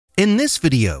In this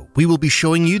video, we will be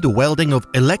showing you the welding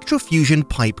of Electrofusion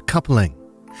pipe coupling.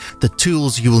 The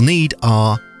tools you will need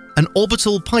are an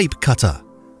orbital pipe cutter,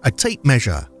 a tape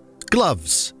measure,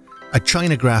 gloves, a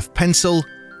chinograph pencil,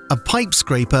 a pipe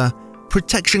scraper,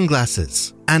 protection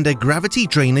glasses, and a gravity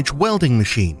drainage welding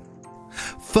machine.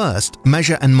 First,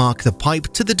 measure and mark the pipe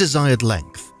to the desired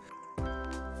length.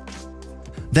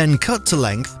 Then cut to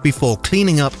length before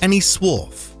cleaning up any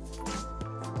swarf.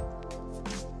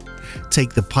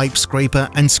 Take the pipe scraper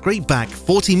and scrape back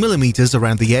 40 mm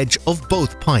around the edge of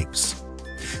both pipes.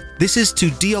 This is to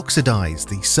deoxidize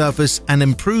the surface and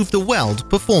improve the weld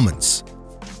performance.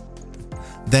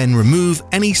 Then remove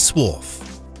any swarf.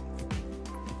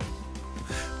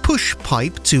 Push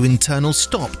pipe to internal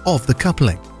stop of the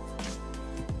coupling.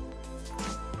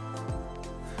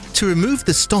 To remove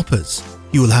the stoppers,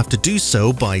 you will have to do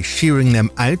so by shearing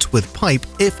them out with pipe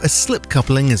if a slip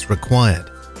coupling is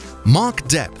required. Mark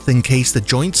depth in case the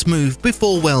joints move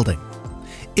before welding.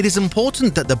 It is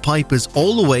important that the pipe is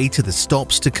all the way to the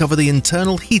stops to cover the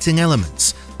internal heating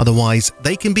elements, otherwise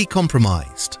they can be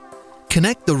compromised.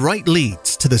 Connect the right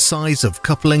leads to the size of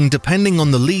coupling depending on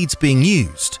the leads being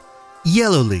used.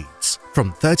 Yellow leads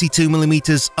from 32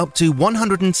 mm up to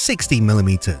 160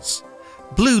 mm.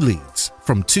 Blue leads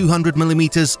from 200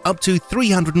 mm up to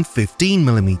 315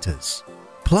 mm.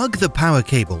 Plug the power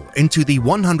cable into the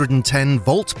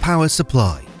 110-volt power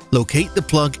supply. Locate the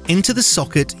plug into the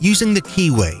socket using the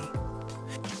keyway.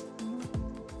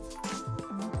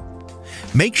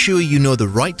 Make sure you know the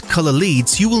right color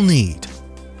leads you will need.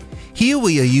 Here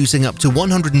we are using up to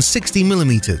 160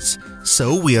 mm,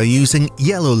 so we are using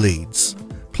yellow leads.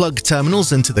 Plug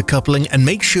terminals into the coupling and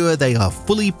make sure they are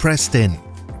fully pressed in.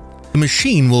 The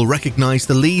machine will recognize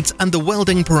the leads and the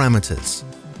welding parameters.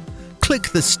 Click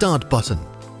the Start button.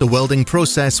 The welding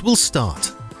process will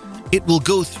start. It will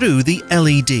go through the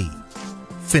LED.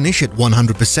 Finish at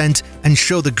 100% and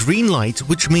show the green light,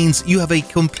 which means you have a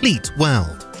complete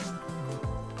weld.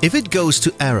 If it goes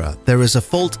to error, there is a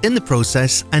fault in the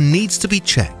process and needs to be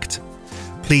checked.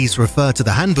 Please refer to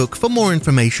the handbook for more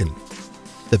information.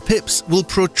 The pips will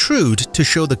protrude to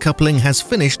show the coupling has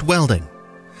finished welding.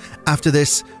 After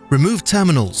this, remove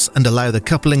terminals and allow the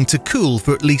coupling to cool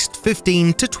for at least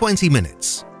 15 to 20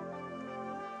 minutes.